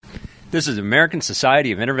This is American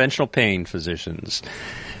Society of Interventional Pain Physicians.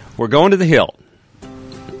 We're going to the Hill.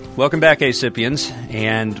 Welcome back, ASIPPians.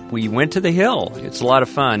 And we went to the Hill. It's a lot of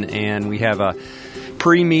fun. And we have a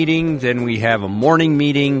pre-meeting, then we have a morning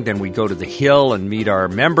meeting, then we go to the Hill and meet our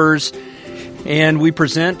members. And we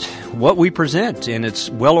present what we present, and it's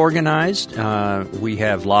well organized. We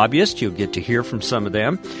have lobbyists. You'll get to hear from some of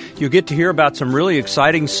them. You'll get to hear about some really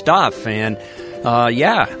exciting stuff. And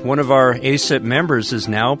one of our ASIPP members is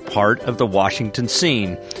now part of the Washington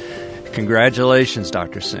scene. Congratulations,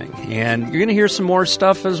 Dr. Singh. And you're going to hear some more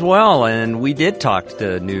stuff as well. And we did talk to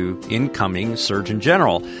the new incoming Surgeon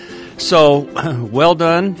General. So, well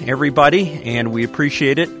done, everybody, and we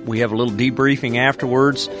appreciate it. We have a little debriefing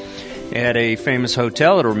afterwards at a famous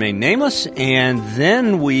hotel that will remain nameless, and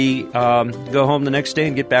then we go home the next day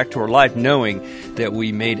and get back to our life knowing that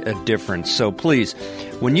we made a difference. So please,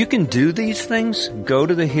 when you can do these things, go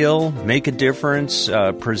to the Hill, make a difference,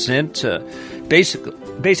 present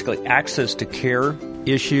basically access to care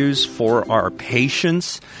issues for our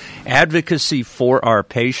patients, advocacy for our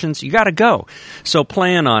patients. You got to go. So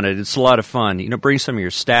plan on it. It's a lot of fun. Bring some of your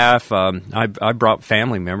staff. I brought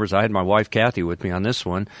family members. I had my wife, Kathy, with me on this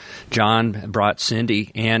one. John brought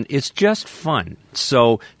Cindy, and it's just fun.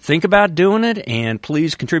 So think about doing it, and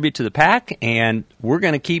please contribute to the PAC, and we're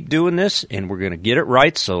going to keep doing this, and we're going to get it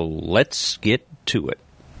right, so let's get to it.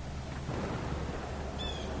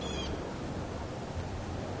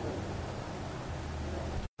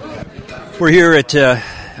 We're here at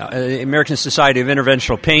American Society of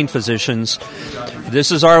Interventional Pain Physicians.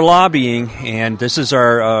 This is our lobbying, and this is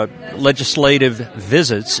our legislative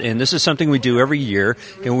visits, and this is something we do every year,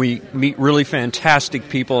 and we meet really fantastic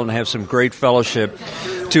people and have some great fellowship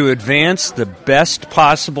to advance the best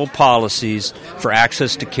possible policies for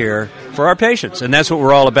access to care for our patients, and that's what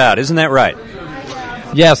we're all about. Isn't that right?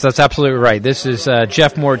 Yes, that's absolutely right. This is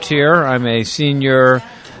Jeff Mortier. I'm a senior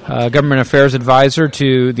government affairs advisor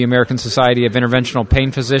to the American Society of Interventional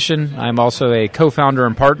Pain Physician. I'm also a co-founder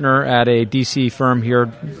and partner at a D.C. firm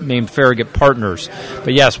here named Farragut Partners.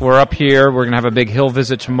 But yes, we're up here. We're going to have a big Hill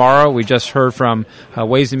visit tomorrow. We just heard from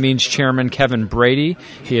Ways and Means Chairman Kevin Brady.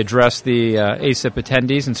 He addressed the ASIPP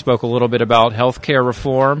attendees and spoke a little bit about health care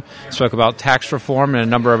reform, spoke about tax reform, and a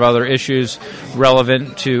number of other issues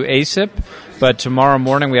relevant to ASIPP. But tomorrow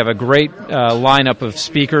morning we have a great lineup of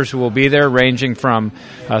speakers who will be there, ranging from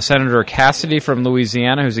Senator Cassidy from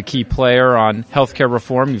Louisiana, who's a key player on health care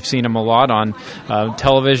reform. You've seen him a lot on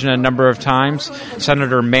television a number of times.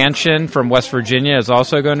 Senator Manchin from West Virginia is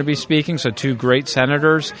also going to be speaking, so two great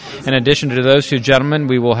senators. In addition to those two gentlemen,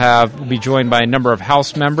 we will be joined by a number of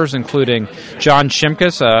House members, including John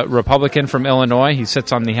Shimkus, a Republican from Illinois. He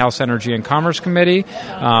sits on the House Energy and Commerce Committee.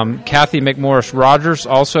 Kathy McMorris Rogers,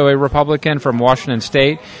 also a Republican from Washington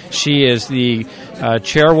State. She is the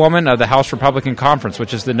chairwoman of the House Republican Conference,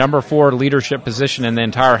 which is the number 4 leadership position in the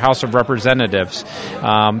entire House of Representatives.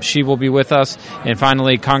 She will be with us. And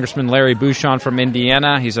finally, Congressman Larry Bouchon from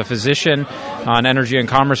Indiana. He's a physician on energy and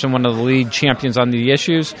commerce and one of the lead champions on the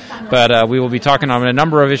issues. But we will be talking on a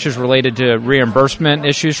number of issues related to reimbursement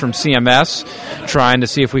issues from CMS, trying to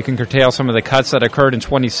see if we can curtail some of the cuts that occurred in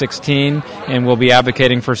 2016. And we'll be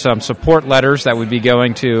advocating for some support letters that would be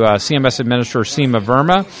going to CMS Administrator Seema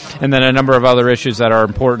Verma, and then a number of other issues that are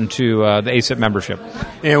important to the ASIPP membership.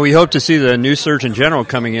 And we hope to see the new Surgeon General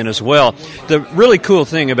coming in as well. The really cool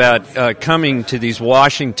thing about coming to these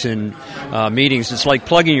Washington meetings, it's like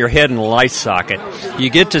plugging your head in a light socket. You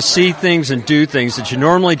get to see things and do things that you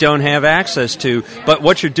normally don't have access to, but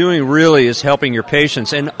what you're doing really is helping your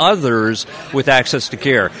patients and others with access to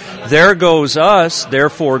care. There goes us,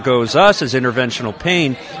 therefore goes us as interventional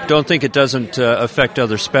pain. Don't think it doesn't affect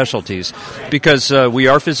other specialties, because we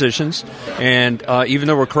are physicians, and even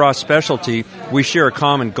though we're cross-specialty, we share a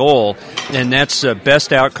common goal, and that's the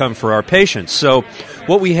best outcome for our patients. So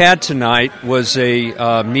what we had tonight was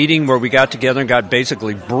a meeting where we got together and got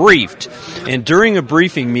basically briefed. And during a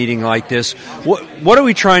briefing meeting like this, what are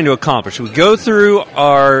we trying to accomplish? We go through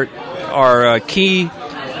our key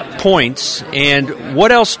points, and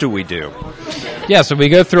what else do we do? Yeah, so we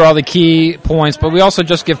go through all the key points, but we also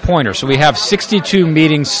just give pointers. So we have 62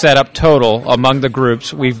 meetings set up total among the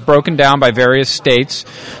groups. We've broken down by various states.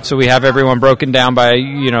 So we have everyone broken down by,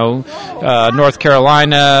 North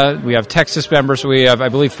Carolina. We have Texas members. So we have, I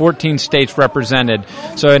believe, 14 states represented.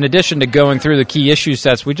 So in addition to going through the key issue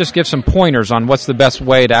sets, we just give some pointers on what's the best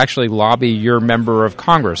way to actually lobby your member of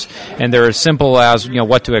Congress. And they're as simple as,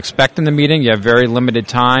 what to expect in the meeting. You have very limited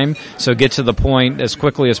time, so get to the point as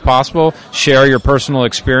quickly as possible. Share your personal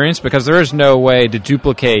experience, because there is no way to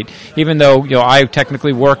duplicate. Even though I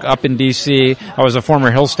technically work up in D.C., I was a former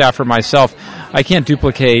Hill staffer myself. I can't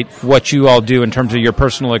duplicate what you all do in terms of your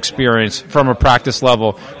personal experience from a practice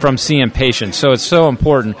level, from seeing patients. So it's so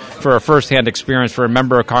important for a firsthand experience for a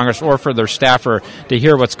member of Congress or for their staffer to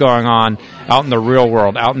hear what's going on out in the real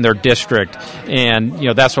world, out in their district. And,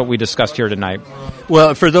 that's what we discussed here tonight.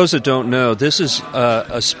 Well, for those that don't know, this is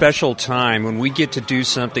a special time when we get to do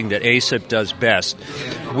something that ASIPP does best.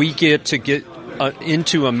 We get to get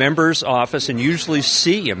into a member's office and usually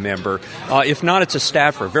see a member. If not, it's a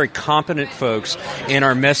staffer, very competent folks, and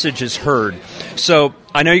our message is heard. So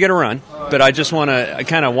I know you got to run, but I just want to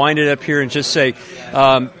kind of wind it up here and just say,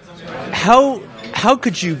 how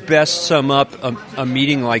could you best sum up a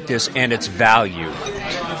meeting like this and its value?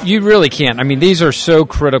 You really can't. I mean, these are so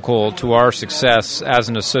critical to our success as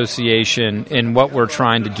an association in what we're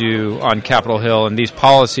trying to do on Capitol Hill and these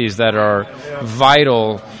policies that are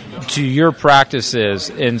vital to your practices.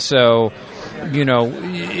 And so,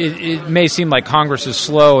 it may seem like Congress is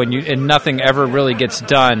slow and nothing ever really gets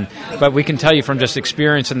done, but we can tell you from just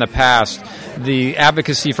experience in the past, the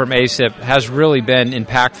advocacy from ASIPP has really been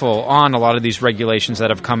impactful on a lot of these regulations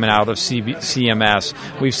that have come out of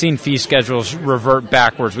CMS. We've seen fee schedules revert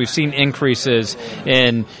backwards. We've seen increases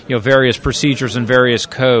in various procedures and various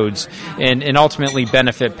codes, and ultimately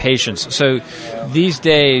benefit patients. So these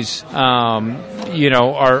days,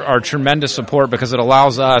 are tremendous support because it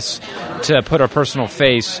allows us to put a personal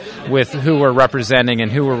face with who we're representing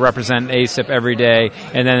and who we're representing ASIPP every day,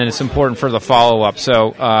 and then it's important for the follow-up.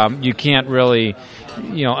 So you can't really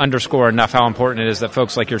underscore enough how important it is that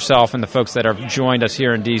folks like yourself and the folks that have joined us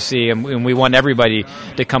here in D.C., and we want everybody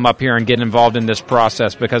to come up here and get involved in this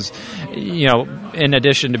process because, in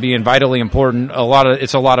addition to being vitally important,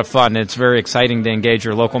 it's a lot of fun. It's very exciting to engage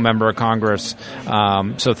your local member of Congress.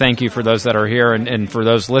 So thank you for those that are here, and for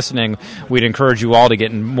those listening, we'd encourage you all to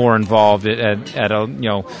get more involved at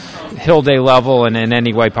a Hill Day level and in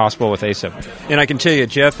any way possible with ASIPP. And I can tell you,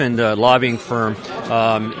 Jeff and the lobbying firm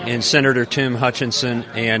and Senator Tim Hutchinson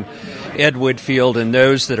and Ed Whitfield and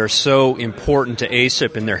those that are so important to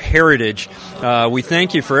ASIPP and their heritage, we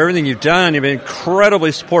thank you for everything you've done. You've been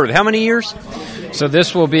incredibly supportive. How many years? So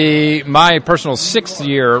this will be my personal 6th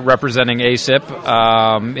year representing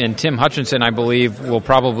ASIPP, and Tim Hutchinson, I believe, will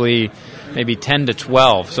probably maybe 10 to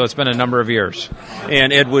 12. So it's been a number of years.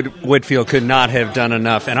 And Ed Whitfield could not have done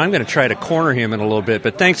enough. And I'm going to try to corner him in a little bit.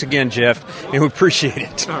 But thanks again, Jeff, and we appreciate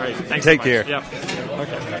it. All right. Thanks. Take care. Yep.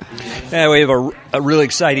 Okay. We have a really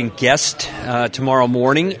exciting guest tomorrow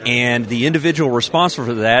morning, and the individual responsible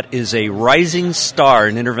for that is a rising star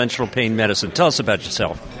in interventional pain medicine. Tell us about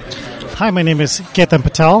yourself. Hi, my name is Ketan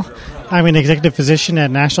Patel. I'm an executive physician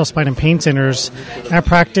at National Spine and Pain Centers. I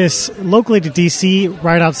practice locally to D.C.,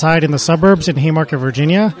 right outside in the suburbs in Haymarket,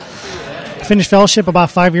 Virginia. Finished fellowship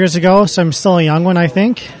about 5 years ago, so I'm still a young one, I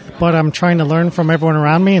think. But I'm trying to learn from everyone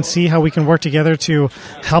around me and see how we can work together to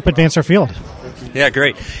help advance our field. Yeah,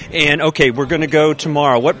 great. And, okay, we're going to go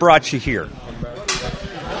tomorrow. What brought you here?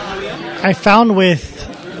 I found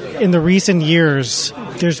in the recent years,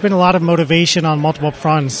 there's been a lot of motivation on multiple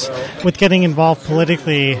fronts with getting involved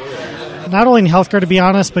politically, not only in healthcare, to be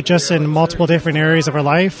honest, but just in multiple different areas of our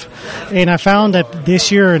life. And I found that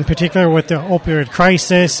this year in particular with the opioid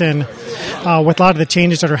crisis and with a lot of the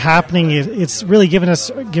changes that are happening, it's really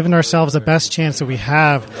given ourselves the best chance that we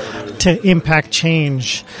have to impact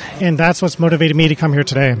change. And that's what's motivated me to come here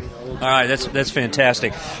today. All right, that's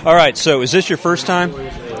fantastic. All right, so is this your first time?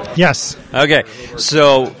 Yes. Okay,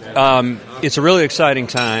 so it's a really exciting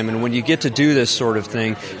time, and when you get to do this sort of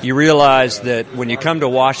thing, you realize that when you come to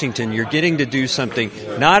Washington, you're getting to do something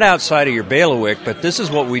not outside of your bailiwick, but this is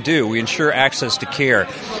what we do. We ensure access to care.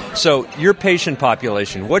 So your patient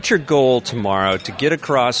population, what's your goal tomorrow to get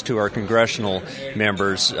across to our congressional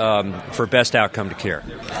members for best outcome to care?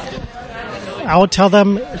 I would tell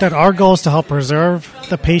them that our goal is to help preserve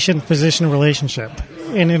the patient-physician relationship.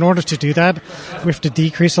 And in order to do that, we have to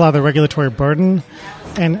decrease a lot of the regulatory burden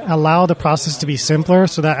and allow the process to be simpler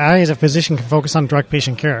so that I, as a physician, can focus on direct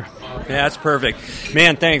patient care. Yeah, that's perfect.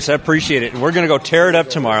 Man, thanks. I appreciate it. And we're going to go tear it up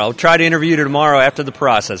tomorrow. I'll try to interview you tomorrow after the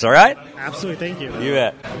process, all right? Absolutely. Thank you. You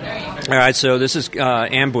bet. All right, so this is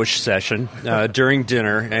ambush session during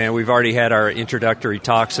dinner, and we've already had our introductory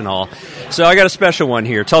talks and all. So I got a special one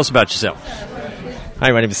here. Tell us about yourself.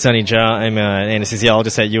 Hi, my name is Sunny Jha. I'm an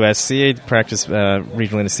anesthesiologist at USC. I practice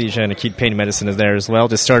regional anesthesia and acute pain medicine is there as well.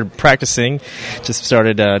 Just started practicing. Just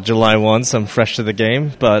started July 1, so I'm fresh to the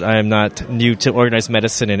game. But I am not new to organized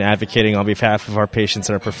medicine and advocating on behalf of our patients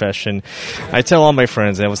and our profession. I tell all my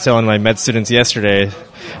friends, I was telling my med students yesterday,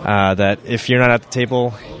 that if you're not at the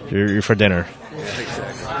table, you're for dinner.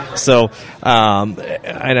 So,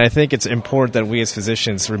 and I think it's important that we as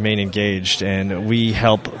physicians remain engaged and we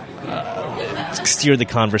help steer the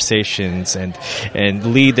conversations and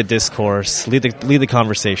lead the discourse, lead the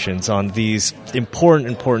conversations on these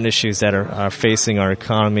important issues that are facing our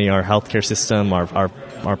economy, our healthcare system, our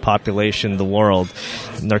population, the world.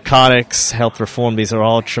 Narcotics, health reform, these are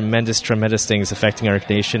all tremendous things affecting our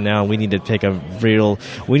nation now. We need to be at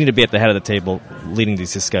the head of the table leading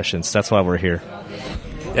these discussions. That's why we're here.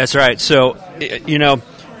 That's right. So,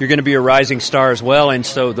 you're going to be a rising star as well, and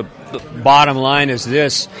so the bottom line is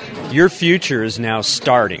this: your future is now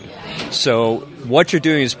starting. So what you're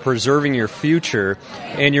doing is preserving your future,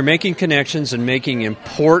 and you're making connections and making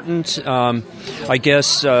important,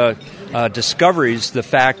 discoveries, the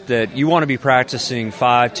fact that you want to be practicing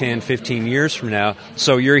 5, 10, 15 years from now.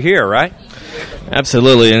 So you're here, right?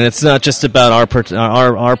 Absolutely, and it's not just about our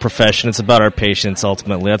profession; it's about our patients.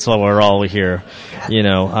 Ultimately, that's why we're all here.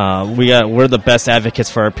 We're the best advocates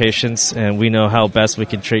for our patients, and we know how best we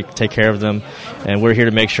can take care of them. And we're here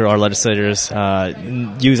to make sure our legislators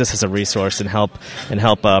use us as a resource and help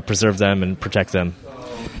preserve them and protect them.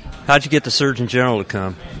 How'd you get the Surgeon General to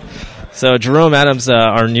come? So Jerome Adams,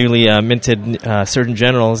 our newly minted Surgeon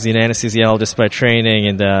General, is an anesthesiologist by training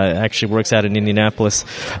and actually works out in Indianapolis.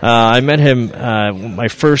 I met him my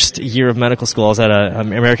first year of medical school. I was at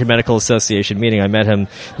an American Medical Association meeting. I met him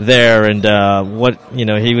there, and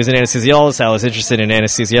he was an anesthesiologist. I was interested in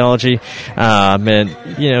anesthesiology.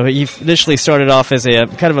 He initially started off as a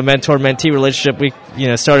kind of a mentor-mentee relationship. We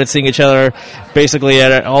started seeing each other basically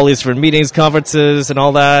at all these different meetings, conferences, and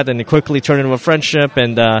all that, and it quickly turned into a friendship.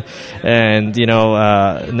 Now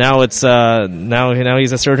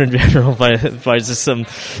he's a Surgeon General by just some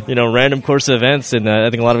random course of events, and I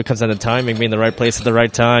think a lot of it comes down to timing, being in the right place at the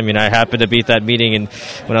right time. I happened to be at that meeting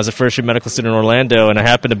when I was a first year medical student in Orlando, and I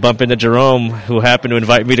happened to bump into Jerome, who happened to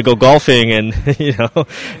invite me to go golfing, and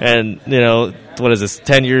what is this?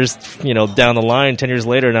 10 years, down the line. 10 years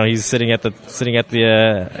later, now he's sitting at the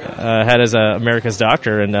head as America's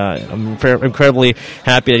doctor, and I'm incredibly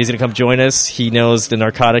happy that he's going to come join us. He knows the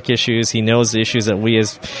narcotic issues. He knows the issues that we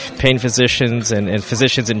as pain physicians and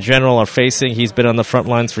physicians in general are facing. He's been on the front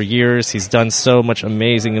lines for years. He's done so much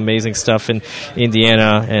amazing stuff in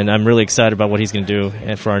Indiana, and I'm really excited about what he's going to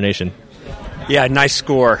do for our nation. Yeah, nice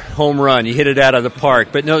score, home run. You hit it out of the park.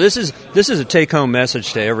 But no, this is a take-home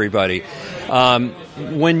message to everybody.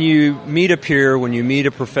 When you meet a peer, when you meet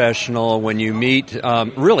a professional, when you meet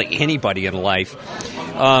really anybody in life,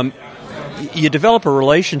 you develop a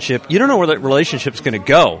relationship. You don't know where that relationship's going to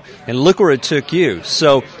go, and look where it took you.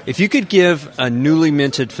 So if you could give a newly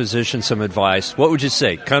minted physician some advice, what would you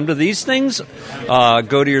say? Come to these things?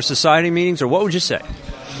 Go to your society meetings? Or what would you say?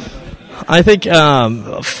 I think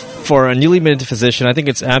for a newly minted physician, I think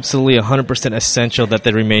it's absolutely 100% essential that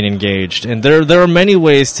they remain engaged. And there are many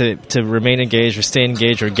ways to remain engaged or stay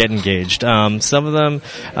engaged or get engaged. Some of them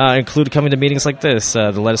include coming to meetings like this.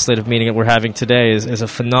 The legislative meeting that we're having today is a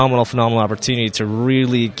phenomenal opportunity to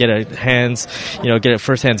really get a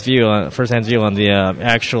first-hand view on the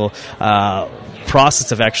actual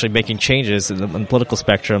process of actually making changes on the political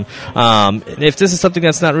spectrum. If this is something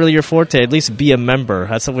that's not really your forte, at least be a member.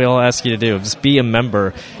 That's what we all ask you to do. Just be a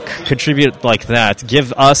member. Contribute like that.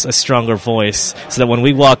 Give us a stronger voice so that when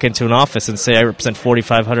we walk into an office and say I represent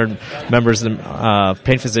 4,500 members of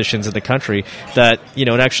pain physicians in the country, that it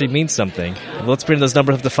actually means something. Let's bring those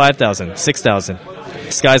numbers up to 5,000, 6,000.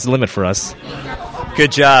 Sky's the limit for us.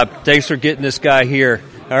 Good job. Thanks for getting this guy here.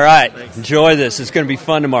 All right. Thanks. Enjoy this. It's going to be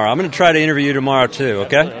fun tomorrow. I'm going to try to interview you tomorrow, too,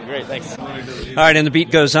 okay? Great. Thanks. All right, and the beat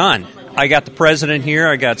goes on. I got the president here.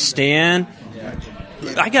 I got Stan.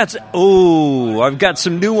 I've got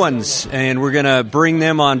some new ones, and we're going to bring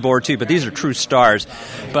them on board, too. But these are true stars.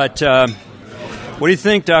 But what do you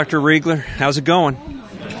think, Dr. Riegler? How's it going?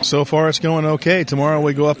 So far, it's going okay. Tomorrow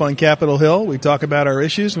we go up on Capitol Hill. We talk about our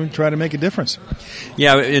issues, and we try to make a difference.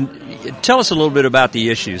 Yeah, and tell us a little bit about the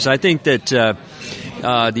issues. I think that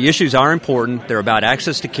the issues are important. They're about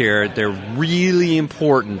access to care. They're really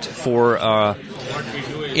important for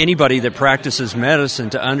anybody that practices medicine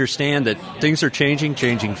to understand that things are changing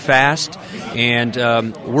fast, and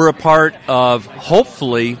we're a part of,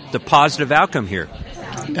 hopefully, the positive outcome here.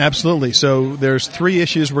 Absolutely. So there's 3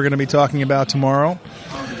 issues we're going to be talking about tomorrow.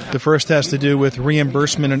 The first has to do with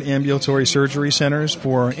reimbursement in ambulatory surgery centers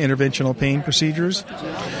for interventional pain procedures.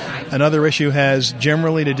 Another issue has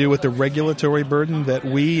generally to do with the regulatory burden that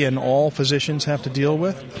we and all physicians have to deal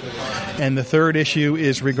with. And the third issue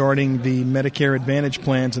is regarding the Medicare Advantage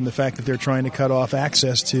plans and the fact that they're trying to cut off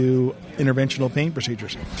access to interventional pain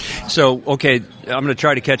procedures. So, okay, I'm going to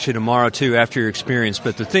try to catch you tomorrow, too, after your experience.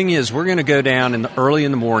 But the thing is, we're going to go down early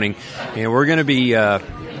in the morning, and we're going to be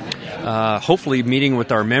hopefully meeting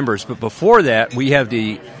with our members. But before that, we have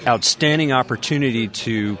the outstanding opportunity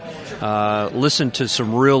to listen to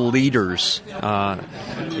some real leaders up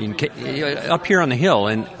here on the Hill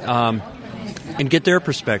and get their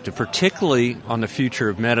perspective, particularly on the future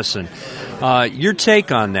of medicine. Your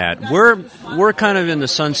take on that? We're kind of in the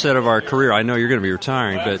sunset of our career. I know you're going to be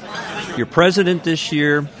retiring, but you're president this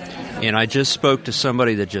year, and I just spoke to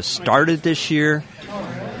somebody that just started this year.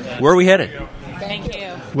 Where are we headed? Thank you.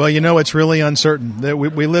 Well, it's really uncertain.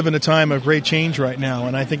 We live in a time of great change right now,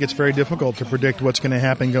 and I think it's very difficult to predict what's going to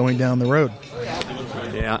happen going down the road.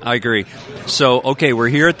 Yeah, I agree. So, okay, we're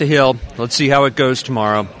here at the Hill. Let's see how it goes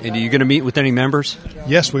tomorrow. And are you going to meet with any members?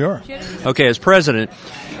 Yes, we are. Okay, as president,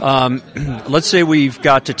 let's say we've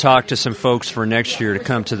got to talk to some folks for next year to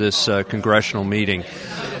come to this congressional meeting.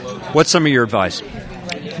 What's some of your advice?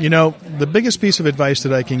 The biggest piece of advice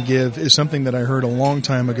that I can give is something that I heard a long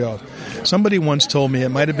time ago. Somebody once told me, it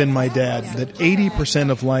might have been my dad, that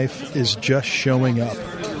 80% of life is just showing up.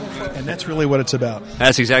 And that's really what it's about.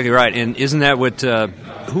 That's exactly right. And isn't that what,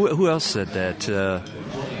 who else said that?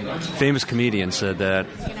 Famous comedian said that.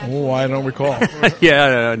 Oh, I don't recall.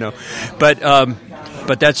 Yeah, I know.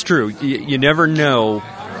 But that's true. You never know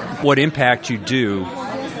what impact you do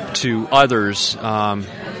to others.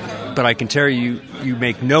 But I can tell you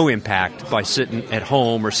make no impact by sitting at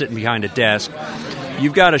home or sitting behind a desk.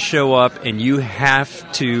 You've got to show up, and you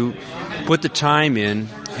have to put the time in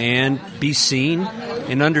and be seen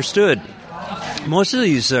and understood. Most of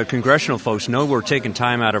these congressional folks know we're taking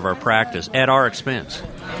time out of our practice at our expense.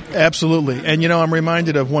 Absolutely. And, I'm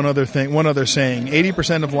reminded of one other saying,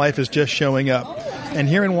 80% of life is just showing up. And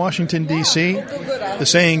here in Washington, D.C., the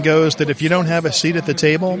saying goes that if you don't have a seat at the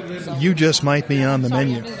table, you just might be on the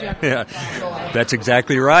menu. Yeah, that's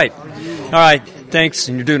exactly right. All right, thanks,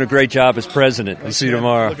 and you're doing a great job as president. We'll see you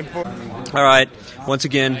tomorrow. All right, once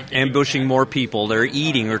again, ambushing more people. They're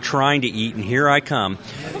eating or trying to eat, and here I come.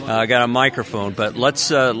 I got a microphone, but let's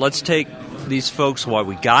take these folks while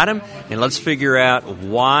we got them, and let's figure out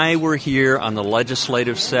why we're here on the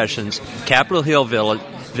legislative sessions, Capitol Hill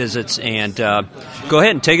visits, and go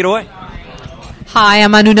ahead and take it away. Hi,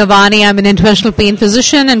 I'm Anu Navani. I'm an interventional pain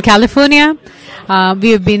physician in California. We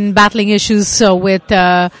have been battling issues with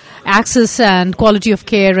access and quality of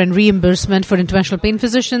care and reimbursement for interventional pain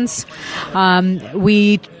physicians.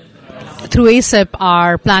 We, through ASIPP,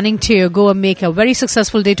 are planning to go and make a very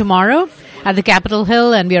successful day tomorrow at the Capitol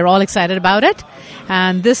Hill, and we are all excited about it.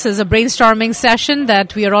 And this is a brainstorming session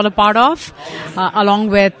that we are all a part of, along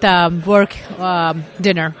with work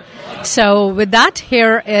dinner. So with that,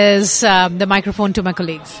 here is the microphone to my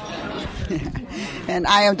colleagues. And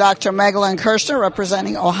I am Dr. Megalyn Kirshner,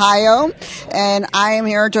 representing Ohio, and I am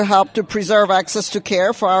here to help to preserve access to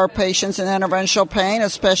care for our patients in interventional pain,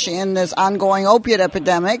 especially in this ongoing opiate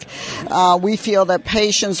epidemic. We feel that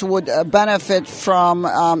patients would benefit from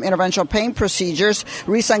interventional pain procedures.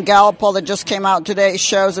 Recent Gallup poll that just came out today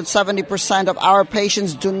shows that 70% of our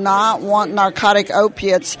patients do not want narcotic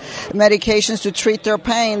opiates medications to treat their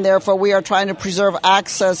pain. Therefore, we are trying to preserve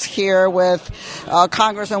access here with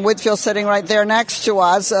Congressman Whitfield sitting right there next to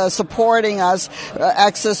us, supporting us,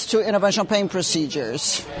 access to interventional pain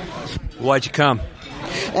procedures. Why'd you come?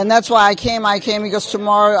 And that's why I came. I came because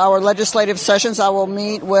tomorrow, our legislative sessions, I will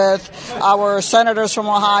meet with our senators from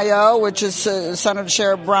Ohio, which is Senator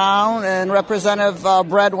Sherrod Brown and Representative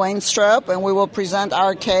Brad Wainstrop, and we will present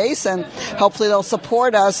our case, and hopefully they'll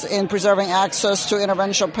support us in preserving access to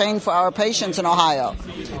interventional pain for our patients in Ohio.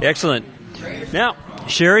 Excellent. Now,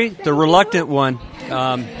 Sherry, the reluctant one.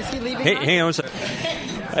 Hey, hang on a second.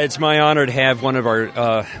 It's my honor to have one of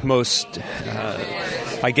our most,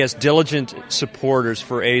 diligent supporters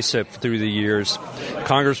for ASIPP through the years,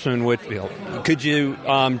 Congressman Whitfield. Could you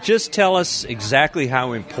just tell us exactly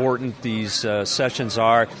how important these sessions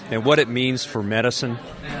are and what it means for medicine?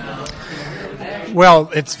 Well,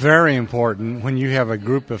 it's very important when you have a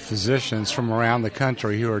group of physicians from around the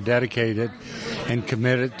country who are dedicated and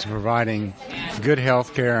committed to providing good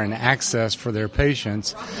health care and access for their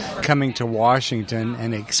patients coming to Washington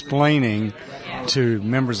and explaining to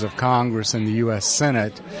members of Congress and the U.S.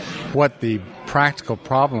 Senate what the practical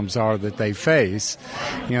problems are that they face.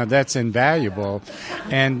 That's invaluable.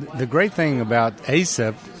 And the great thing about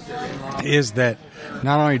ASIPP is that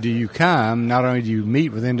not only do you come, not only do you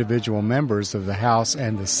meet with individual members of the House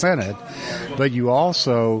and the Senate, but you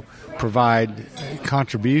also provide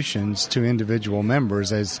contributions to individual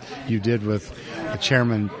members, as you did with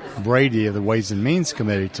Chairman Brady of the Ways and Means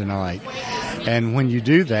Committee tonight. And when you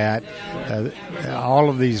do that, all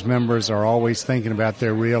of these members are always thinking about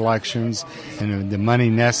their re-elections and the money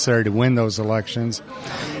necessary to win those elections.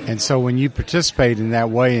 And so when you participate in that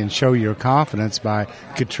way and show your confidence by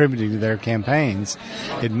contributing to their campaigns,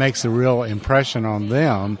 it makes a real impression on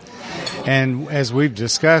them. And as we've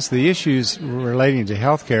discussed, the issues relating to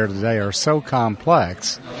health care today are so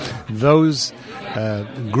complex. Those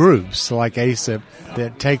groups like ASIPP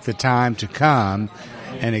that take the time to come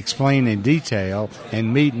and explain in detail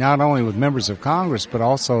and meet not only with members of Congress but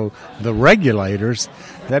also the regulators,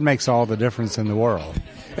 that makes all the difference in the world.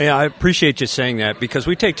 Yeah, I appreciate you saying that, because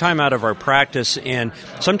we take time out of our practice, and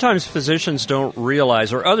sometimes physicians don't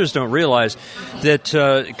realize, or others don't realize,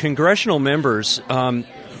 that congressional members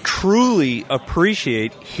truly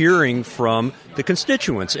appreciate hearing from the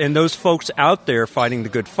constituents and those folks out there fighting the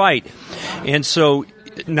good fight. And so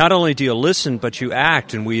not only do you listen, but you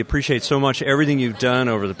act, and we appreciate so much everything you've done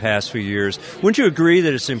over the past few years. Wouldn't you agree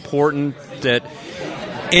that it's important that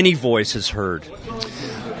any voice is heard?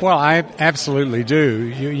 Well, I absolutely do.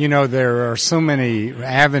 You know, there are so many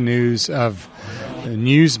avenues of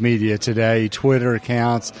news media today, Twitter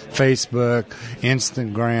accounts, Facebook,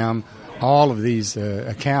 Instagram, all of these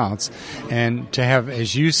accounts. And to have,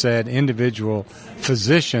 as you said, individual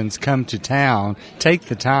physicians come to town, take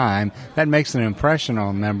the time, that makes an impression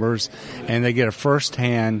on members, and they get a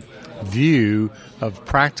first-hand view of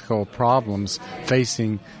practical problems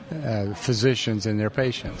facing physicians and their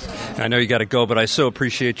patients. I know you got to go, but I so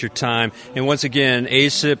appreciate your time. And once again,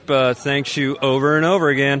 ASIPP thanks you over and over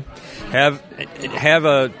again. Have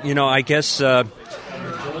a, I guess, a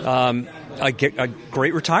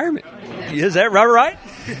great retirement. Is that right?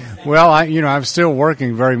 Well, I'm still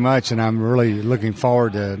working very much, and I'm really looking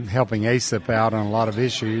forward to helping ASIPP out on a lot of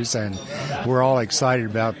issues, and we're all excited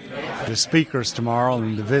about the speakers tomorrow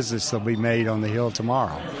and the visits that'll be made on the Hill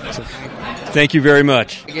tomorrow. So, thank you very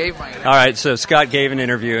much. All right, so Scott gave an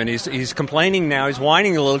interview, and he's complaining now. He's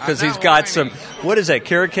whining a little because he's got some, what is that,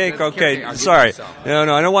 carrot cake? Okay, sorry.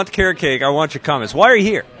 No, I don't want the carrot cake. I want your comments. Why are you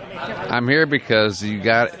here? I'm here because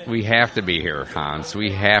we have to be here, Hans.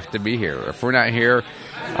 We have to be here. If we're not here,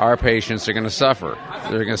 our patients are going to suffer.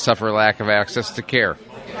 They're going to suffer lack of access to care.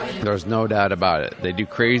 There's no doubt about it. They do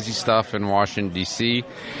crazy stuff in Washington, D.C.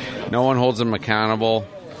 No one holds them accountable.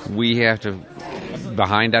 We have to,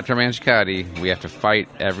 behind Dr. Mangicotti, we have to fight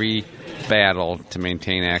every battle to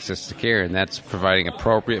maintain access to care, and that's providing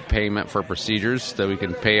appropriate payment for procedures so that we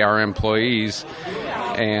can pay our employees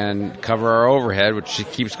and cover our overhead, which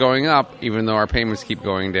keeps going up even though our payments keep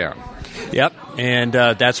going down. Yep, and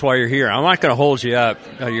that's why you're here. I'm not going to hold you up.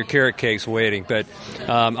 Your carrot cake's waiting, but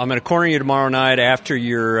I'm going to corner you tomorrow night after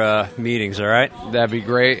your meetings, all right? That'd be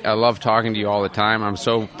great. I love talking to you all the time. I'm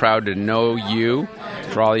so proud to know you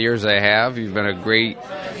for all the years I have. You've been a great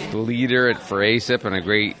leader for ASIPP and a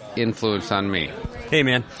great influence on me. Hey,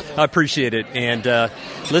 man, I appreciate it. And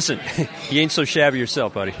listen, you ain't so shabby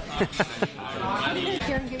yourself, buddy.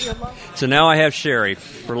 So now I have Sherry,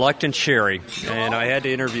 reluctant Sherry, and I had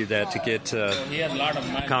to interview that to get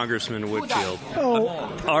Congressman Whitfield. Oh.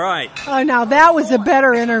 All right. Oh, now that was a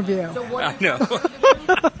better interview. I know.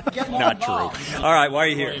 Not true. All right, why are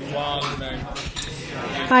you here?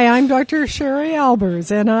 Hi, I'm Dr. Sherry Albers,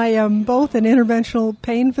 and I am both an interventional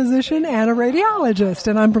pain physician and a radiologist,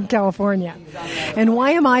 and I'm from California. And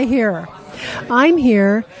why am I here? I'm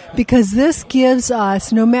here because this gives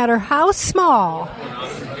us, no matter how small,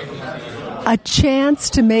 a chance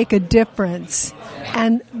to make a difference.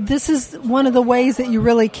 And this is one of the ways that you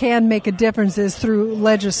really can make a difference is through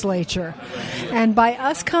legislature. And by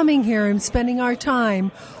us coming here and spending our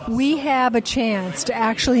time, we have a chance to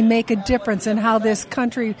actually make a difference in how this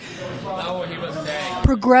country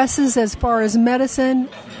progresses as far as medicine,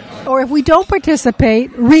 or if we don't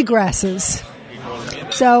participate, regresses.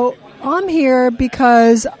 So I'm here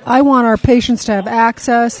because I want our patients to have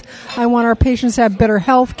access. I want our patients to have better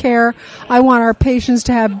health care. I want our patients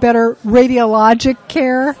to have better radiologic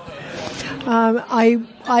care.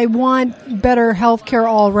 I want better health care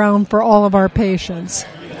all around for all of our patients.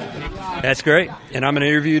 That's great. And I'm going to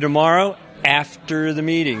interview you tomorrow after the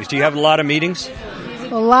meetings. Do you have a lot of meetings?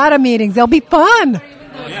 A lot of meetings. They'll be fun.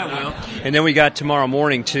 Yeah, well. And then we got tomorrow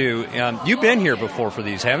morning, too. You've been here before for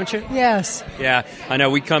these, haven't you? Yes. Yeah, I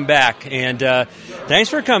know. We come back. And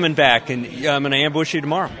thanks for coming back. And I'm going to ambush you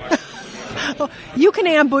tomorrow. You can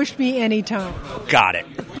ambush me anytime. Got it.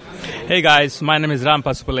 Hey guys, my name is Ram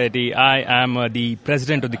Pasupuleti. I am the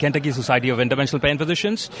president of the Kentucky Society of Interventional Pain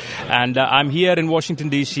Physicians, and I'm here in Washington,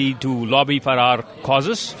 D.C. to lobby for our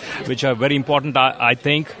causes, which are very important, I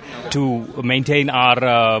think, to maintain our,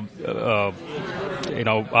 our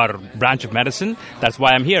branch of medicine. That's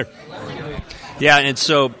why I'm here. Yeah, and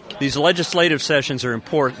so these legislative sessions are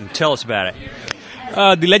important. Tell us about it.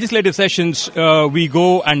 The legislative sessions, we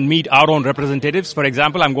go and meet our own representatives. For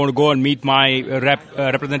example, I'm going to go and meet my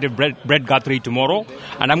Representative Brett Guthrie tomorrow,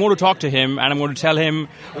 and I'm going to talk to him, and I'm going to tell him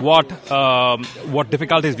what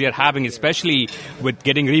difficulties we are having, especially with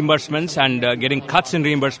getting reimbursements and getting cuts in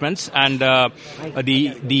reimbursements, and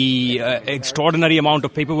the extraordinary amount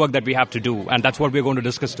of paperwork that we have to do, and that's what we're going to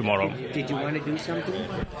discuss tomorrow. Did you want to do something?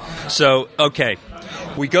 So, okay.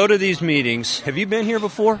 We go to these meetings. Have you been here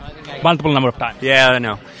before? Multiple number of times. Yeah, I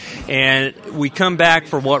know. And we come back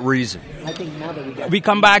for what reason? I think now that we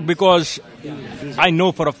come back because I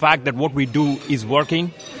know for a fact that what we do is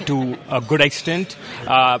working to a good extent.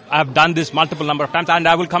 I've done this multiple number of times, and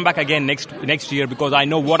I will come back again next year because I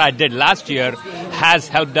know what I did last year has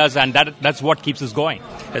helped us, and that's what keeps us going.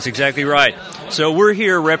 That's exactly right. So we're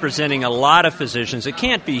here representing a lot of physicians that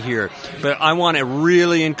can't be here, but I want to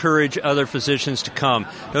really encourage other physicians to come.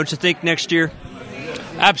 Don't you think next year?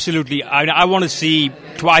 Absolutely. I want to see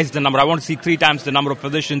twice the number. I want to see 3 times the number of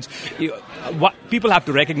physicians. People have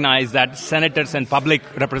to recognize that senators and public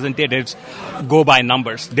representatives go by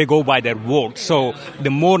numbers. They go by their vote. So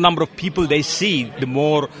the more number of people they see, the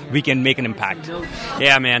more we can make an impact.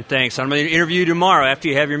 Yeah, man, thanks. I'm going to interview you tomorrow after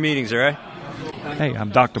you have your meetings, all right? Hey, I'm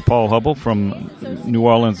Dr. Paul Hubble from New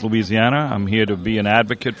Orleans, Louisiana. I'm here to be an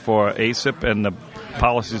advocate for ASIPP and the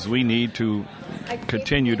policies we need to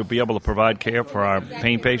continue to be able to provide care for our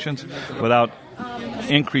pain patients without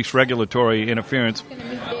increased regulatory interference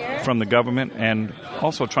from the government, and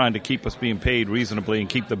also trying to keep us being paid reasonably and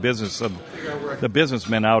keep the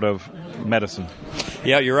businessmen out of medicine.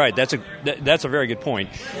 Yeah, you're right. That's a very good point.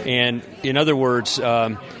 And in other words,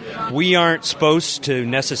 we aren't supposed to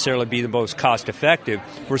necessarily be the most cost effective.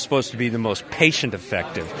 We're supposed to be the most patient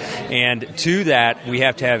effective. And to that, we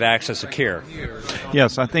have to have access to care.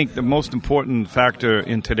 Yes, I think the most important factor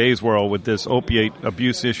in today's world with this opiate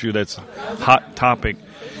abuse issue that's a hot topic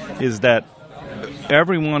is that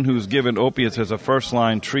everyone who's given opiates as a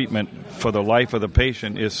first-line treatment for the life of the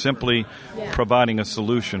patient is simply providing a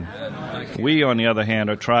solution. We, on the other hand,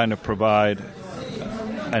 are trying to provide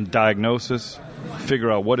a diagnosis, figure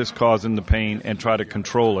out what is causing the pain, and try to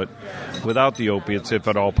control it without the opiates, if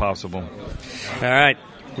at all possible. All right.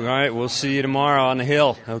 We'll see you tomorrow on the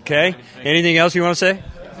Hill, okay? Anything else you want to say?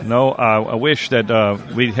 No, I wish that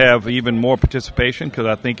we'd have even more participation, because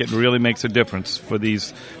I think it really makes a difference for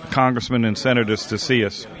these congressmen and senators to see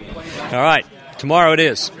us. All right. Tomorrow it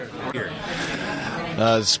is.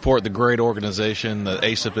 Support the great organization that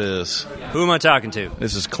ASIPP is. Who am I talking to?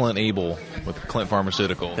 This is Clint Ebel with Clint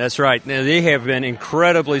Pharmaceutical. That's right. Now, they have been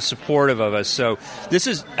incredibly supportive of us. So this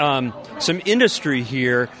is some industry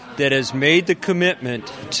here that has made the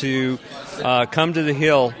commitment to come to the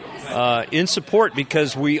Hill in support,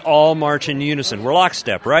 because we all march in unison. We're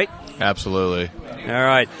lockstep, right? Absolutely. All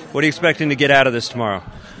right. What are you expecting to get out of this tomorrow?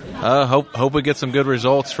 Hope we get some good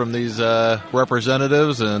results from these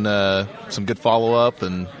representatives and some good follow-up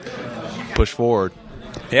and push forward.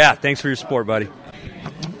 Yeah, thanks for your support, buddy.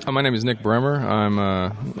 My name is Nick Bremer. I'm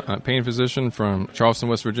a pain physician from Charleston,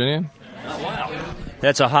 West Virginia. Oh, wow.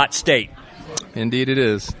 That's a hot state. Indeed it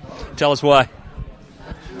is. Tell us why.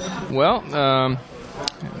 Well,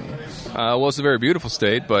 it's a very beautiful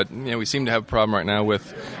state, but we seem to have a problem right now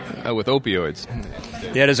with opioids.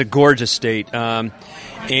 Yeah, it is a gorgeous state.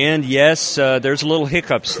 And yes, there's a little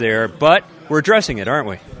hiccups there, but we're addressing it, aren't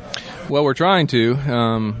we? Well, we're trying to,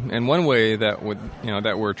 and one way that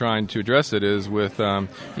we're trying to address it is with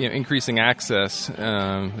increasing access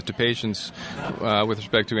to patients with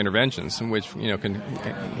respect to interventions, which can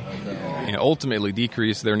ultimately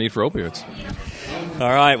decrease their need for opioids. All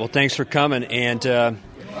right. Well, thanks for coming, and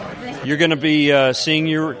you're going to be seeing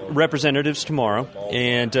your representatives tomorrow,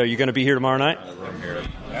 and you're going to be here tomorrow night.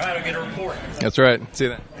 All right, I'll get a report. That's right. See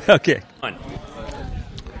you then. Okay. Fine.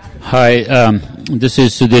 Hi, this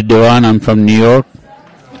is Sudhir Dewan. I'm from New York.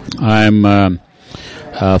 I'm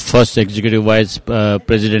first Executive Vice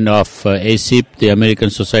President of ASIPP, the American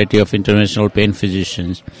Society of International Pain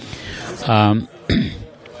Physicians.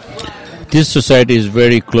 This society is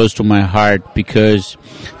very close to my heart, because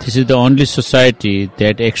this is the only society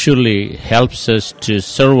that actually helps us to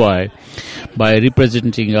survive by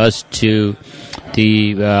representing us to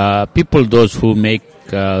the people, those who make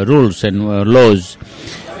rules and laws.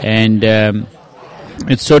 And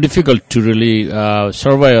it's so difficult to really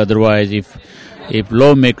survive otherwise if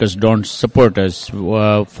lawmakers don't support us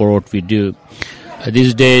for what we do.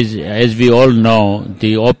 These days, as we all know,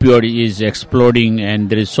 the opioid is exploding,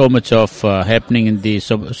 and there is so much of happening in the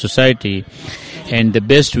society. And the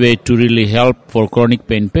best way to really help for chronic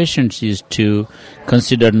pain patients is to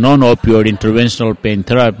consider non-opioid interventional pain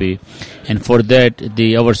therapy. And for that,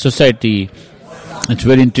 our society, it's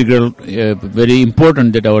very integral, very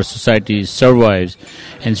important that our society survives.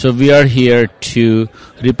 And so we are here to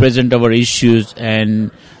represent our issues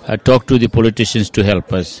and talk to the politicians to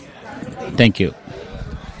help us. Thank you.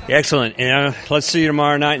 Excellent. And let's see you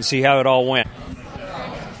tomorrow night and see how it all went.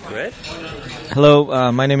 Good.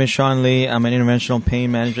 Hello, my name is Sean Lee. I'm an interventional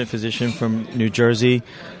pain management physician from New Jersey.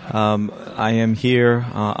 I am here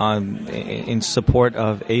in support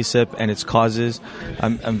of ASIPP and its causes.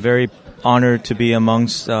 I'm very honored to be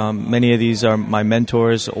amongst many of these are my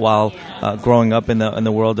mentors while growing up in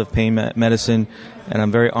the world of pain medicine, and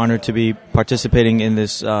I'm very honored to be participating in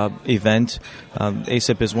this event.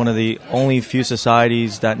 ASIPP is one of the only few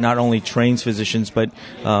societies that not only trains physicians but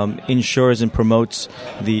ensures and promotes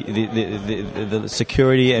the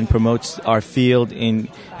security and promotes our field in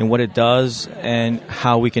what it does and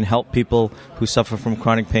how we can help people who suffer from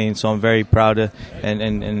chronic pain. So I'm very proud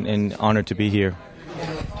and honored to be here.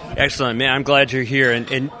 Excellent, man. I'm glad you're here,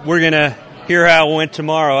 and we're gonna hear how it went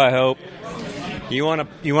tomorrow. I hope. You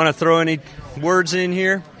wanna throw any words in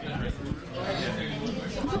here?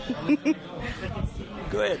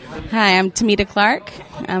 Go ahead. Hi, I'm Tamita Clark.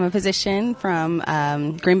 I'm a physician from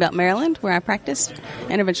Greenbelt, Maryland, where I practice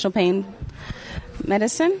interventional pain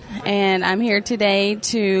medicine, and I'm here today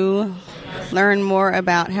to learn more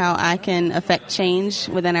about how I can affect change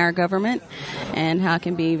within our government and how I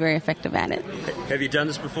can be very effective at it. Have you done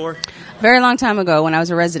this before? Very long time ago when I was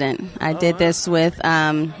a resident. I did this with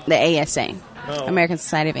the ASA, American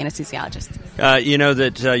Society of Anesthesiologists. You know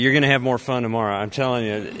that you're going to have more fun tomorrow. I'm telling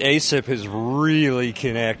you, ASIPP is really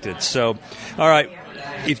connected. So, all right,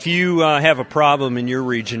 if you have a problem in your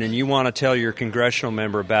region and you want to tell your congressional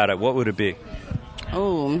member about it, what would it be?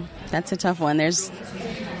 Oh, that's a tough one. There's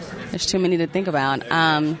too many to think about.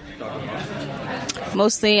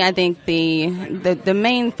 Mostly, I think the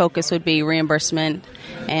main focus would be reimbursement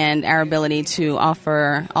and our ability to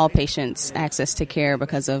offer all patients access to care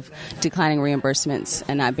because of declining reimbursements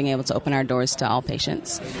and not being able to open our doors to all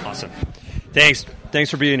patients. Awesome. Thanks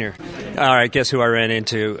for being here. All right, guess who I ran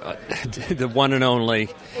into? The one and only,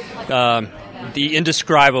 the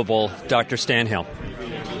indescribable Dr. Stan Hill.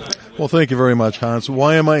 Well, thank you very much, Hans.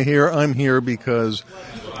 Why am I here? I'm here because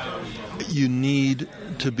you need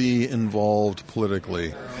to be involved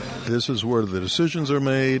politically. This is where the decisions are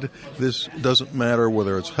made. This doesn't matter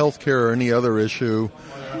whether it's healthcare or any other issue.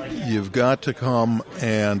 You've got to come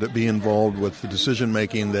and be involved with the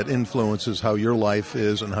decision-making that influences how your life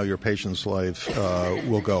is and how your patient's life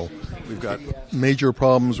will go. We've got major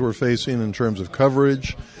problems we're facing in terms of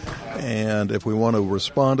coverage, and if we want to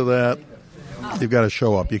respond to that, you've got to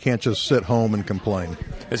show up. You can't just sit home and complain.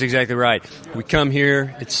 That's exactly right. We come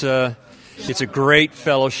here. It's a great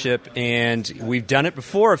fellowship, and we've done it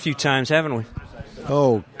before a few times, haven't we?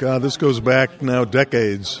 Oh, God, this goes back now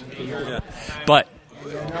decades. Yeah. But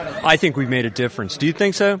I think we've made a difference. Do you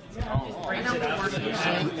think so?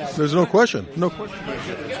 There's no question. No question.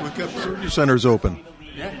 We've kept surgery centers open.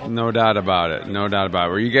 No doubt about it. No doubt about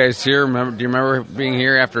it. Were you guys here? Do you remember being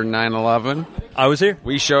here after 9/11? I was here.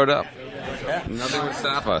 We showed up. Nothing would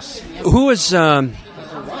stop us. Who was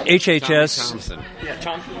HHS?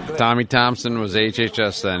 Tommy Thompson was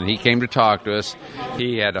HHS then. He came to talk to us.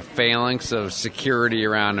 He had a phalanx of security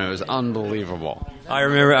around him. It was unbelievable. I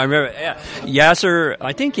remember. Yeah.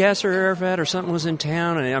 I think Yasser Arafat or something was in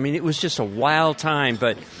town, and I mean it was just a wild time.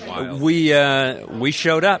 But we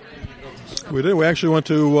showed up. We did. We actually went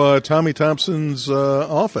to Tommy Thompson's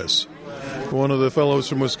office. One of the fellows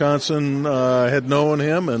from Wisconsin had known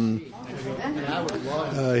him, and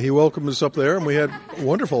he welcomed us up there, and we had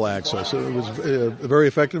wonderful access. It was very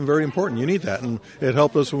effective and very important. You need that, and it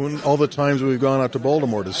helped us all the times we've gone out to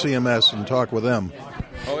Baltimore to CMS and talk with them.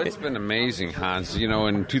 Oh, it's been amazing, Hans. You know,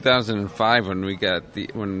 in 2005, when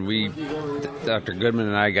Dr. Goodman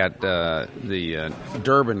and I got the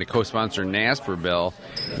Durbin to co-sponsor NASPR bill,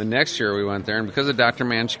 the next year we went there, and because of Dr.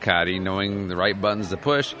 Manchikati knowing the right buttons to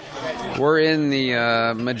push, we're in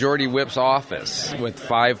the Majority Whip's office with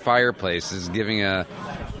 5 fireplaces, giving a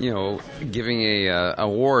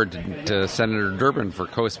award to Senator Durbin for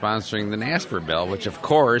co-sponsoring the NASPR bill, which of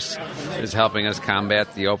course is helping us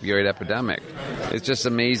combat the opioid epidemic. It's just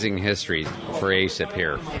amazing history for ASIPP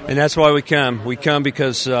here. And that's why we come. We come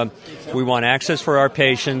because we want access for our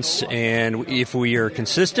patients, and if we are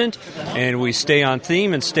consistent and we stay on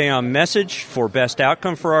theme and stay on message for best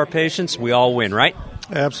outcome for our patients, we all win, right?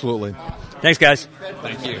 Absolutely. Thanks, guys.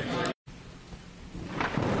 Thank you.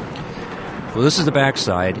 Well, this is the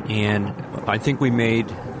backside, and I think we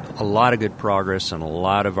made a lot of good progress on a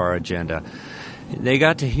lot of our agenda. They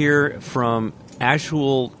got to hear from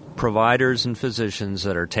actual providers and physicians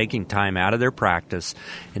that are taking time out of their practice,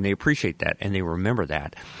 and they appreciate that, and they remember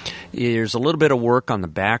that. There's a little bit of work on the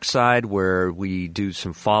backside where we do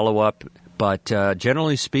some follow-up, but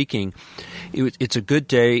generally speaking, it's a good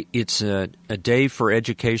day. It's a day for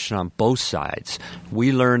education on both sides.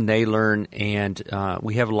 We learn, they learn, and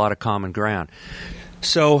we have a lot of common ground.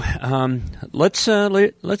 So let's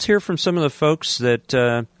hear from some of the folks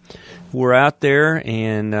that were out there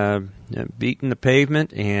and beating the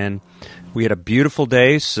pavement, and we had a beautiful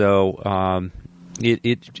day. So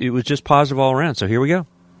it was just positive all around. So here we go.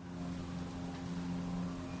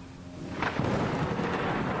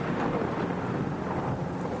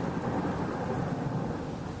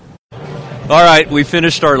 All right, we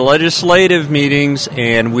finished our legislative meetings,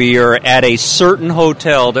 and we are at a certain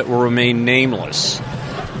hotel that will remain nameless.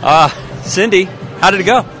 Cindy, how did it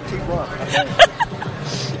go?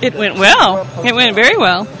 It went well. It went very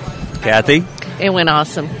well. Kathy? It went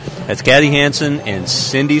awesome. That's Kathy Hansen and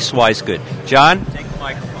Cindy Swicegood. John? Take the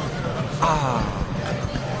microphone.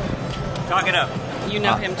 Talk it up. You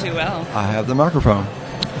know him too well. I have the microphone.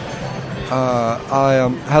 I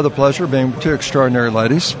have the pleasure of being with two extraordinary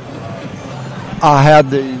ladies. I had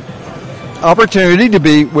the opportunity to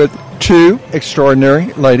be with two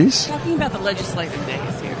extraordinary ladies. Talking about the legislative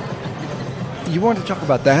days here. You want to talk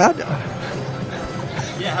about that?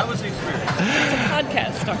 Yeah, how was the experience? It's a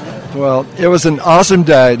podcast, started. Well, it was an awesome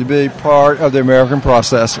day to be part of the American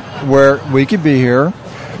process where we could be here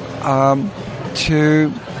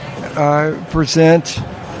to present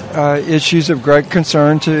issues of great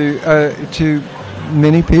concern to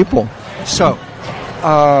many people. So,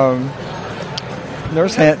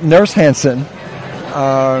 Nurse Hansen,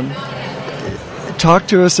 talk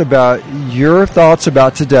to us about your thoughts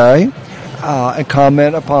about today and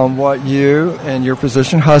comment upon what you and your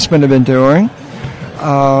physician husband have been doing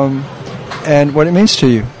and what it means to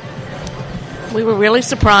you. We were really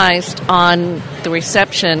surprised on the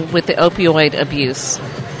reception with the opioid abuse.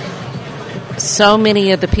 So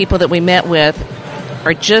many of the people that we met with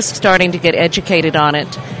are just starting to get educated on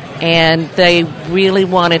it, and they really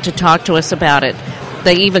wanted to talk to us about it.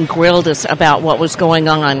 They even grilled us about what was going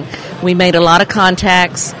on. We made a lot of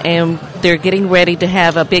contacts, and they're getting ready to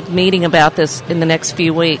have a big meeting about this in the next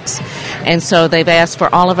few weeks. And so they've asked for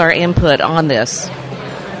all of our input on this.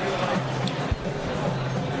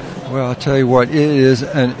 Well, I'll tell you what, it is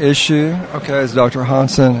an issue, okay, as Dr.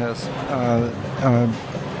 Hansen has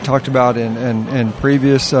talked about in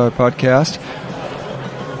previous podcasts,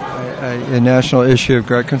 a national issue of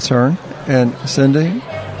great concern. And Cindy,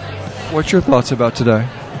 what's your thoughts about today?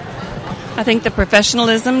 I think the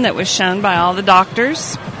professionalism that was shown by all the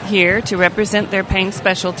doctors here to represent their pain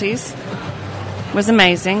specialties was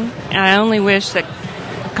amazing. And I only wish that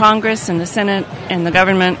Congress and the Senate and the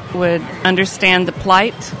government would understand the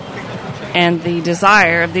plight and the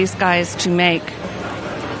desire of these guys to make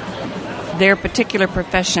their particular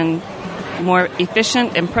profession more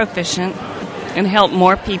efficient and proficient and help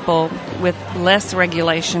more people with less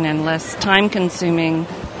regulation and less time-consuming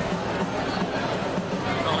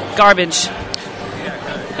garbage.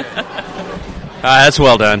 That's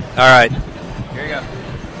well done. All right. Here you go.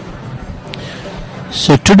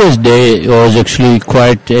 So today's day was actually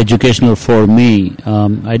quite educational for me.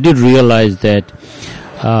 I did realize that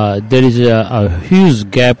there is a huge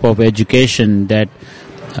gap of education that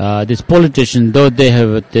these politicians, though they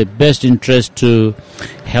have the best interest to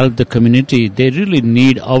help the community, they really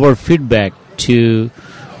need our feedback to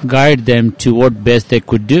guide them to what best they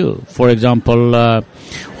could do. For example,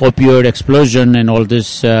 opioid explosion and all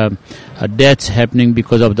this deaths happening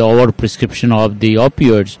because of the overprescription of the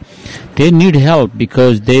opioids. They need help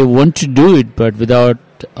because they want to do it, but without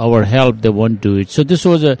our help, they won't do it. So this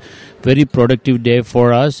was a very productive day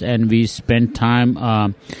for us, and we spent time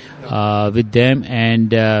with them,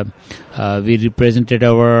 and we represented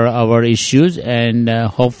our issues, and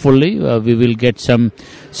hopefully we will get some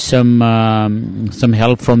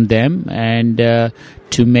help from them, and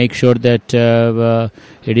to make sure that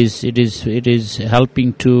it is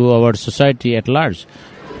helping to our society at large.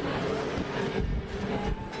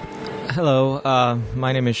 Hello,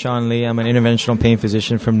 my name is Sean Lee. I'm an interventional pain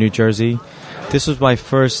physician from New Jersey. This was my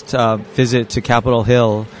first visit to Capitol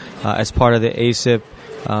Hill as part of the ASIPP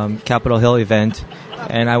Capitol Hill event,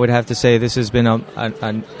 and I would have to say this has been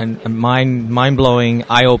a mind-blowing,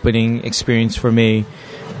 eye-opening experience for me.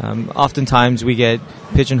 Oftentimes we get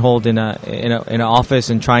pigeonholed in an office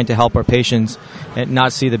and trying to help our patients and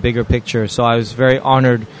not see the bigger picture. So I was very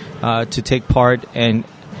honored to take part and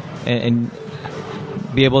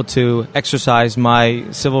be able to exercise my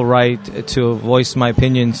civil right to voice my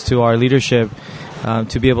opinions to our leadership,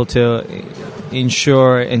 to be able to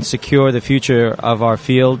ensure and secure the future of our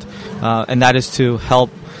field, and that is to help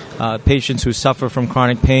patients who suffer from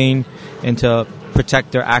chronic pain and to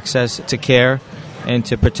protect their access to care and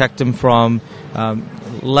to protect them from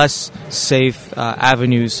less safe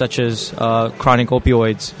avenues such as chronic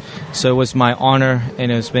opioids. So it was my honor,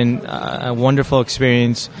 and it's been a wonderful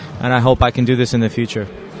experience, and I hope I can do this in the future.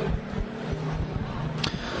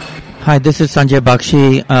 Hi, this is Sanjay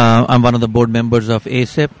Bakshi. I'm one of the board members of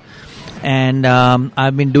ASIPP, and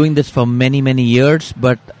I've been doing this for many, many years,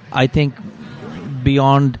 but I think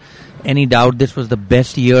beyond any doubt this was the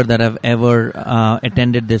best year that I've ever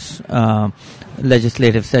attended this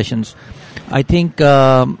legislative sessions. I think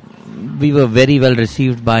we were very well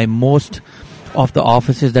received by most of the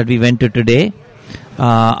offices that we went to today.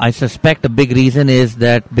 I suspect a big reason is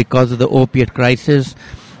that because of the opiate crisis,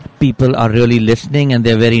 people are really listening and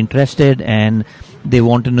they're very interested and they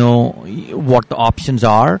want to know what the options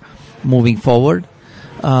are moving forward.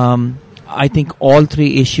 I think all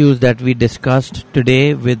three issues that we discussed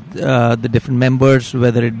today with the different members,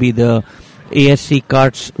 whether it be the ASC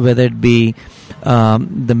cuts, whether it be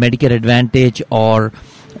the Medicare Advantage or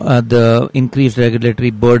the increased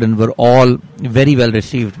regulatory burden, were all very well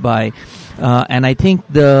received by. And I think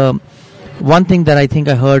the one thing that I think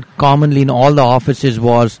I heard commonly in all the offices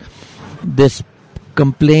was this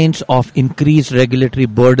complaints of increased regulatory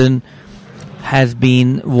burden has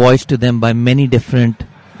been voiced to them by many different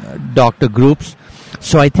doctor groups.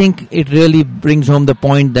 So I think it really brings home the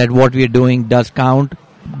point that what we are doing does count.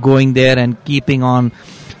 Going there and keeping on,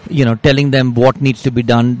 telling them what needs to be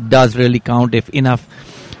done does really count if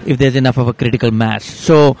there's enough of a critical mass.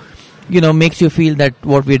 So, makes you feel that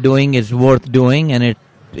what we're doing is worth doing, and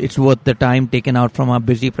it's worth the time taken out from our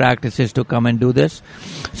busy practices to come and do this.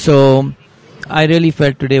 So I really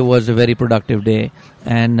felt today was a very productive day,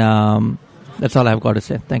 and that's all I've got to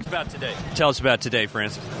say. Thanks. Tell us about today,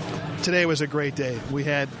 Francis. Today was a great day. We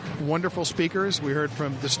had wonderful speakers. We heard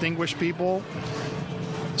from distinguished people.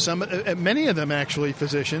 Many of them actually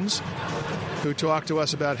physicians who talked to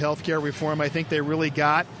us about healthcare reform. I think they really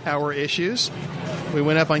got our issues. We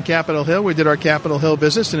went up on Capitol Hill. We did our Capitol Hill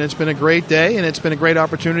business, and it's been a great day, and it's been a great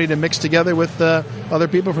opportunity to mix together with other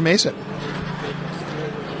people from ASIPP.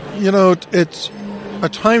 It's a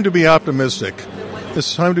time to be optimistic.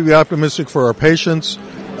 It's time to be optimistic for our patients.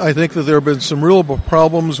 I think that there have been some real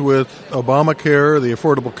problems with Obamacare, the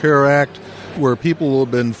Affordable Care Act, where people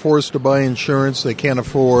have been forced to buy insurance they can't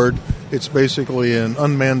afford. It's basically an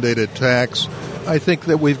unmandated tax. I think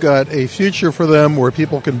that we've got a future for them where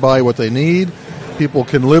people can buy what they need, people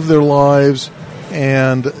can live their lives,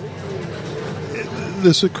 and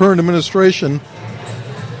this current administration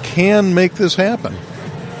can make this happen.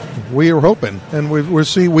 We are hoping, and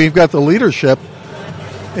we've got the leadership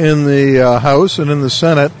in the House and in the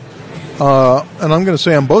Senate, and I'm going to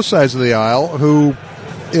say on both sides of the aisle, who,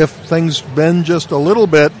 if things bend just a little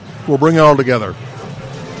bit, will bring it all together.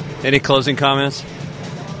 Any closing comments?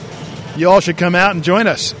 You all should come out and join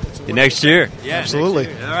us. Next year. Yeah, absolutely.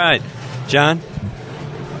 Next year. All right. John?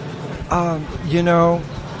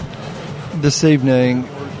 This evening,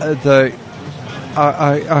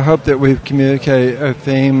 I hope that we've communicated a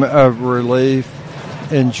theme of relief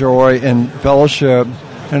and joy and fellowship,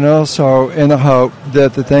 and also in the hope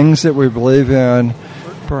that the things that we believe in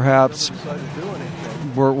perhaps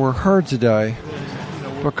were heard today,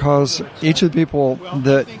 because each of the people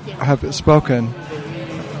that have spoken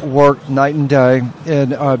work night and day in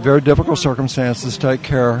very difficult circumstances to take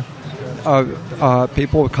care of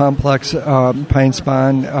people with complex pain,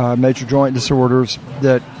 spine, major joint disorders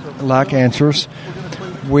that lack answers.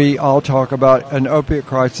 We all talk about an opiate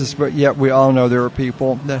crisis, but yet we all know there are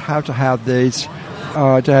people that have to have these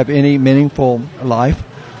to have any meaningful life,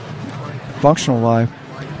 functional life.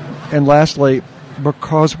 And lastly,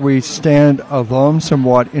 because we stand alone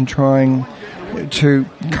somewhat in trying to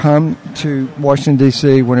come to Washington,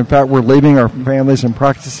 D.C., when in fact we're leaving our families and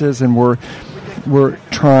practices, and we're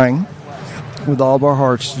trying with all of our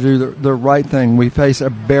hearts to do the right thing. We face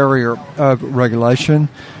a barrier of regulation,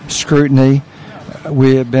 scrutiny.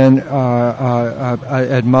 We have been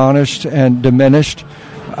admonished and diminished.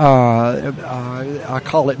 I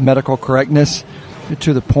call it medical correctness,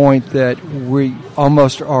 to the point that we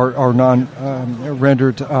almost are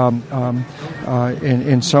rendered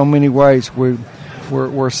in so many ways.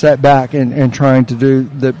 We're set back in trying to do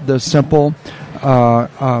the simple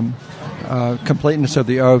completeness of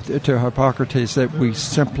the oath to Hippocrates, that we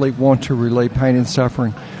simply want to relieve pain and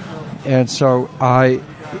suffering. And so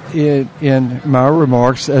in my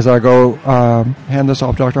remarks, as I go hand this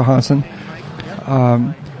off to Dr. Hansen,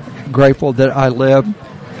 grateful that I live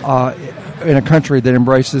in a country that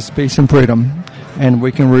embraces peace and freedom, and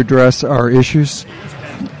we can redress our issues.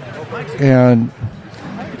 And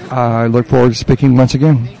I look forward to speaking once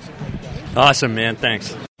again. Awesome, man.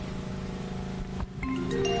 Thanks.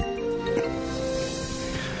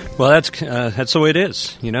 Well, that's the way it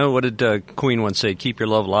is. You know, what did Queen once say? Keep your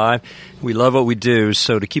love alive. We love what we do,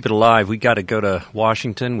 so to keep it alive, we got to go to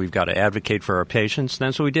Washington. We've got to advocate for our patients. And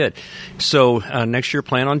that's what we did. So next year,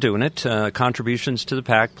 plan on doing it. Contributions to the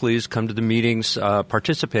PAC, please come to the meetings,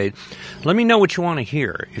 participate. Let me know what you want to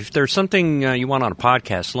hear. If there's something you want on a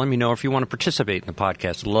podcast, let me know. If you want to participate in the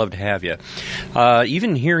podcast, I'd love to have you.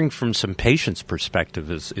 Even hearing from some patients'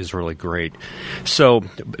 perspective is really great. So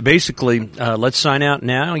basically, let's sign out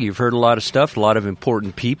now. You've heard a lot of stuff, a lot of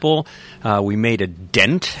important people. We made a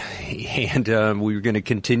dent, and we're going to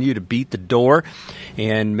continue to beat the door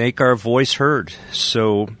and make our voice heard.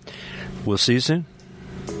 So we'll see you soon.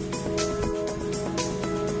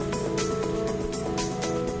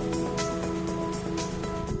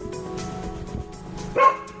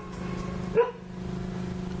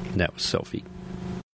 That was Sophie.